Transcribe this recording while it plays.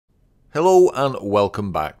Hello and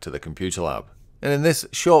welcome back to the Computer Lab. And in this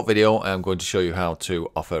short video I am going to show you how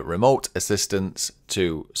to offer remote assistance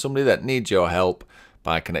to somebody that needs your help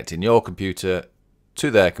by connecting your computer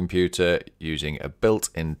to their computer using a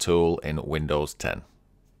built-in tool in Windows 10.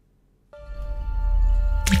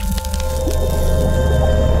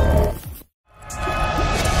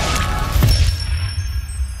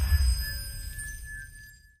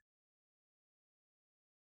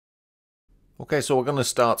 Okay, so we're going to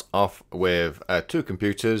start off with two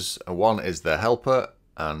computers. One is the helper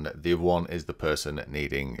and the other one is the person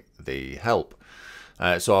needing the help.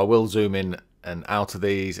 So I will zoom in and out of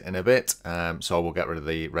these in a bit, so we'll get rid of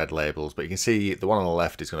the red labels. But you can see the one on the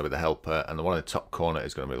left is going to be the helper and the one in the top corner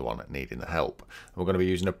is going to be the one needing the help. And we're going to be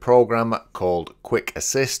using a program called Quick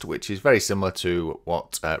Assist, which is very similar to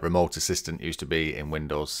what Remote Assistant used to be in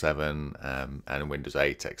Windows 7 and Windows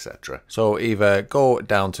 8, etc. So either go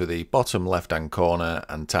down to the bottom left hand corner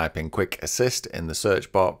and type in Quick Assist in the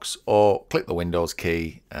search box, or click the Windows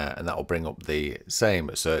key and that will bring up the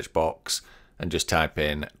same search box, and just type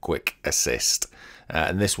in Quick Assist,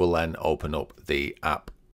 and this will then open up the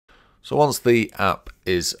app. So once the app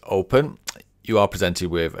is open, you are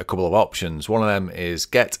presented with a couple of options. One of them is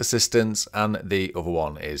Get Assistance and the other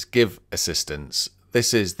one is Give Assistance.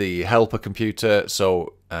 This is the helper computer,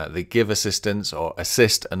 so the Give Assistance or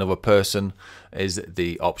Assist Another Person is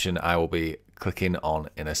the option I will be clicking on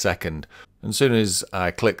in a second. And as soon as I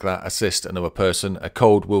click that Assist Another Person, a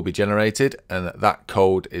code will be generated, and that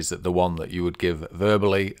code is the one that you would give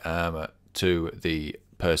verbally to the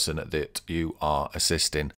person that you are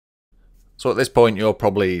assisting. So at this point you're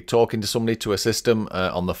probably talking to somebody to assist them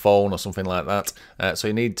on the phone or something like that, so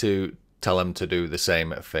you need to tell them to do the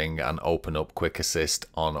same thing and open up Quick Assist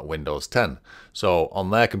on Windows 10. So on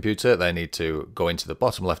their computer they need to go into the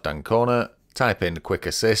bottom left hand corner, type in Quick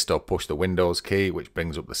Assist or push the Windows key, which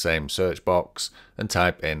brings up the same search box, and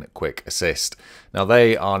type in Quick Assist. Now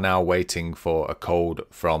they are now waiting for a code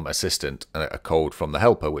from Assistant, a code from the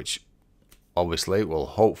helper, which obviously will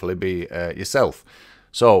hopefully be yourself.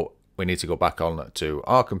 So we need to go back on to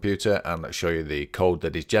our computer and show you the code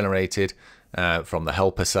that is generated from the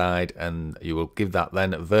helper side, and you will give that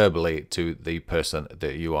then verbally to the person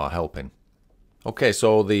that you are helping. Okay,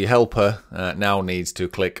 so the helper now needs to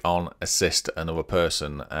click on Assist Another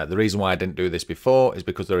Person. The reason why I didn't do this before is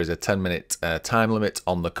because there is a 10-minute time limit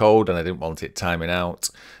on the code and I didn't want it timing out.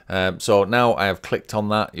 So now I have clicked on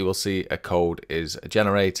that, you will see a code is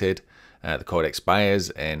generated. The code expires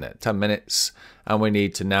in 10 minutes and we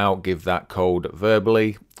need to now give that code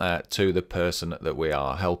verbally to the person that we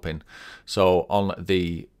are helping. So on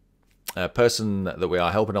the person that we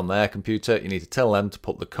are helping on their computer, you need to tell them to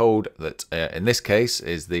put the code that in this case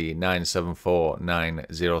is the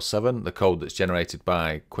 974907, the code that's generated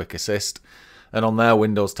by Quick Assist, and on their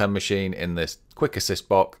Windows 10 machine in this Quick Assist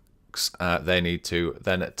box they need to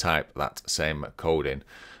then type that same code in.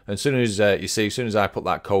 And as soon as as soon as I put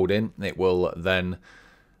that code in, it will then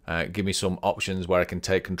give me some options where I can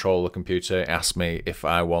take control of the computer. Ask me if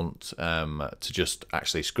I want to just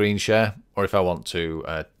actually screen share, or if I want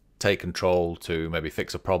to take control to maybe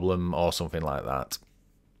fix a problem or something like that.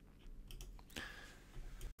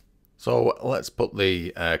 So let's put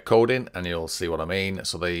the code in and you'll see what I mean.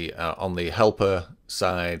 So the on the helper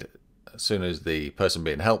side, as soon as the person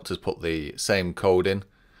being helped has put the same code in,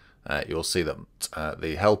 you'll see that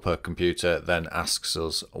the helper computer then asks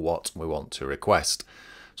us what we want to request.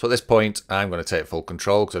 So at this point I'm going to take full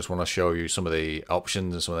control because I just want to show you some of the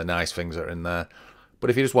options and some of the nice things that are in there. But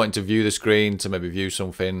if you just want to view the screen, to maybe view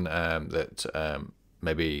something that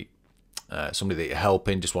maybe somebody that you're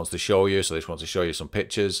helping just wants to show you, so they just wants to show you some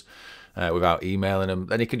pictures without emailing them,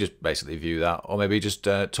 then you can just basically view that, or maybe just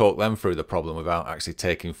talk them through the problem without actually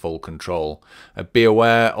taking full control. Be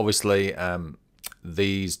aware, obviously,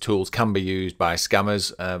 these tools can be used by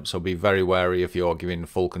scammers, so be very wary if you're giving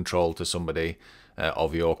full control to somebody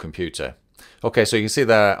of your computer. Okay, so you can see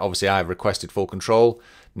there, obviously I've requested full control.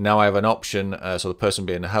 Now I have an option, so the person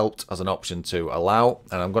being helped has an option to allow,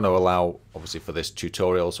 and I'm going to allow obviously for this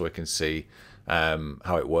tutorial so we can see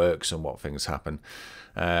how it works and what things happen.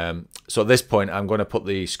 So at this point I'm going to put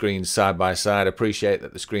the screens side by side. I appreciate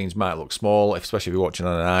that the screens might look small, especially if you're watching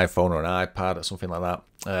on an iPhone or an iPad or something like that.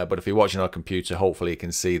 But if you're watching on a computer, hopefully you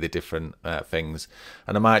can see the different things.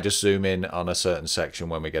 And I might just zoom in on a certain section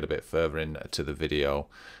when we get a bit further into the video.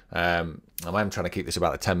 I'm trying to keep this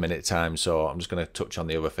about a 10-minute time, so I'm just going to touch on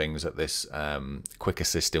the other things that this Quick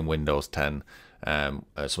Assist in Windows 10, some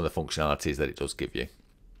of the functionalities that it does give you.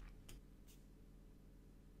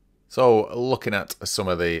 So looking at some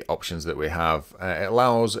of the options that we have, it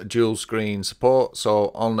allows dual screen support.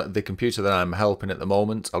 So on the computer that I'm helping at the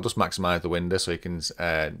moment, I'll just maximize the window so you can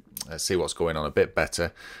see what's going on a bit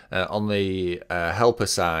better. On the helper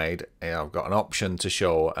side, I've got an option to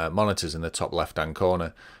show monitors in the top left hand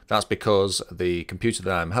corner. That's because the computer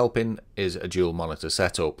that I'm helping is a dual monitor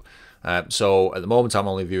setup. So at the moment I'm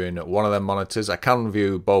only viewing one of them monitors. I can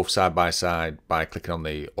view both side by side by clicking on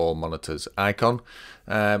the all monitors icon.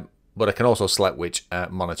 But I can also select which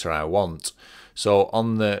monitor I want. So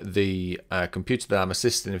on the computer that I'm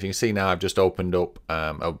assisting, if you can see now, I've just opened up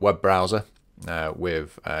a web browser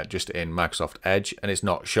with just in Microsoft Edge, and it's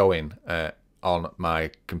not showing on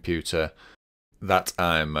my computer that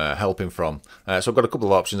I'm helping from. So I've got a couple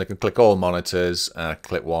of options. I can click all monitors,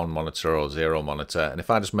 click one monitor or zero monitor, and if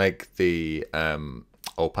I just make the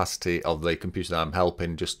opacity of the computer that I'm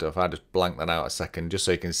helping, just if I just blank that out a second, just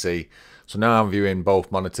so you can see. So now I'm viewing both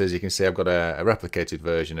monitors. You can see I've got a replicated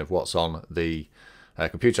version of what's on the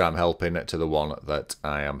computer I'm helping to the one that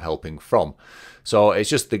I am helping from. So it's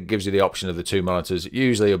just that gives you the option of the two monitors.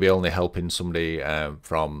 Usually you'll be only helping somebody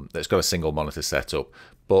from that's got a single monitor setup.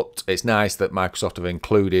 But it's nice that Microsoft have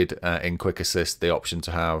included in Quick Assist the option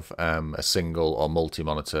to have a single or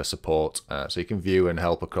multi-monitor support. So you can view and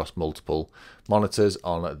help across multiple monitors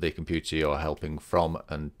on the computer you're helping from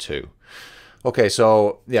and to. Okay,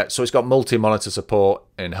 so yeah, so it's got multi-monitor support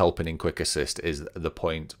in helping in Quick Assist is the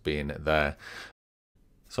point being there.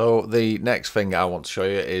 So the next thing I want to show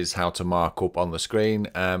you is how to mark up on the screen.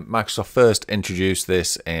 Microsoft first introduced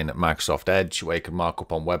this in Microsoft Edge, where you can mark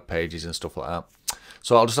up on web pages and stuff like that.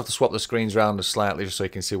 So I'll just have to swap the screens around slightly just so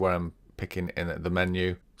you can see where I'm picking in the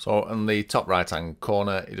menu. So in the top right hand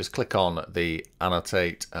corner, you just click on the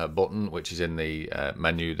annotate button, which is in the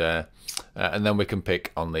menu there. And then we can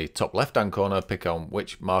pick on the top left hand corner, pick on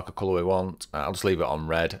which marker color we want. I'll just leave it on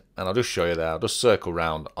red, and I'll just show you there. I'll just circle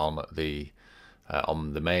around on the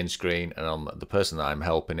main screen, and on the person that I'm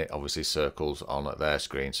helping, it obviously circles on their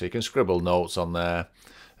screen. So you can scribble notes on there,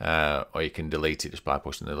 or you can delete it just by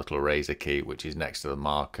pushing the little eraser key, which is next to the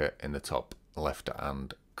marker in the top left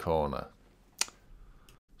hand corner.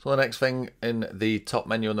 So the next thing in the top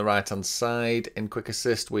menu on the right hand side in Quick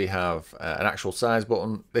Assist, we have an actual size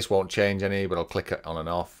button. This won't change any, but I'll click it on and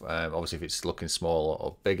off. Obviously if it's looking small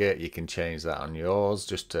or bigger, you can change that on yours.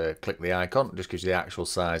 Just click the icon, it just gives you the actual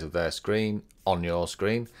size of their screen on your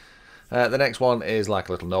screen. The next one is like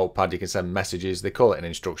a little notepad. You can send messages. They call it an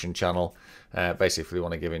instruction channel. Basically, if you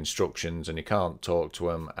want to give instructions and you can't talk to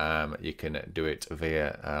them, you can do it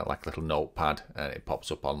via like a little notepad, and it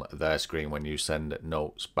pops up on their screen when you send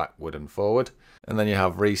notes backward and forward. And then you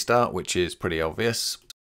have restart, which is pretty obvious.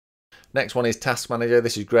 Next one is Task Manager.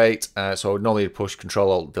 This is great. So normally you push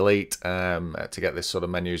Control-Alt-Delete to get this sort of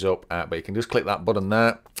menus up, but you can just click that button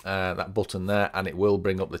there, and it will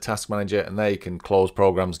bring up the Task Manager, and there you can close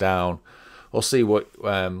programs down or see what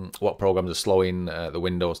programs are slowing the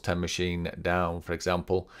Windows 10 machine down, for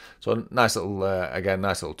example. So nice little, again,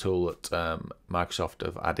 nice little tool that Microsoft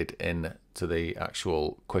have added in to the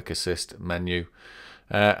actual Quick Assist menu.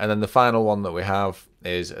 And then the final one that we have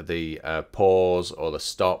is the pause or the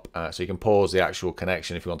stop. So you can pause the actual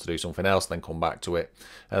connection if you want to do something else, then come back to it.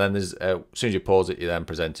 And then there's, as soon as you pause it, you're then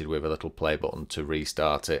presented with a little play button to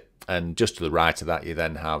restart it. And just to the right of that, you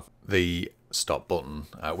then have the stop button,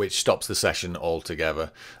 which stops the session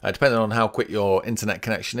altogether. Depending on how quick your internet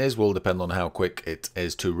connection is, will depend on how quick it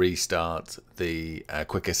is to restart the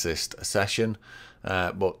Quick Assist session.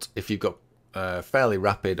 But if you've got fairly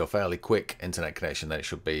rapid or fairly quick internet connection, then it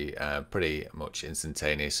should be pretty much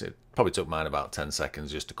instantaneous. It probably took mine about 10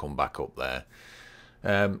 seconds just to come back up there.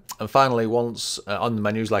 And finally, once on the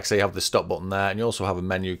menus, like I say, you have the stop button there, and you also have a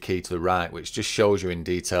menu key to the right, which just shows you in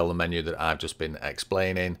detail the menu that I've just been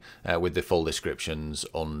explaining with the full descriptions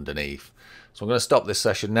underneath. So I'm going to stop this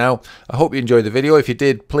session now. I hope you enjoyed the video. If you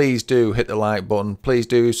did, please do hit the like button. Please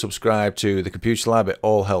do subscribe to the Computer Lab. It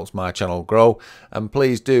all helps my channel grow. And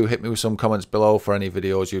please do hit me with some comments below for any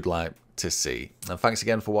videos you'd like to see. And thanks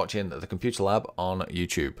again for watching the Computer Lab on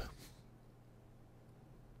YouTube.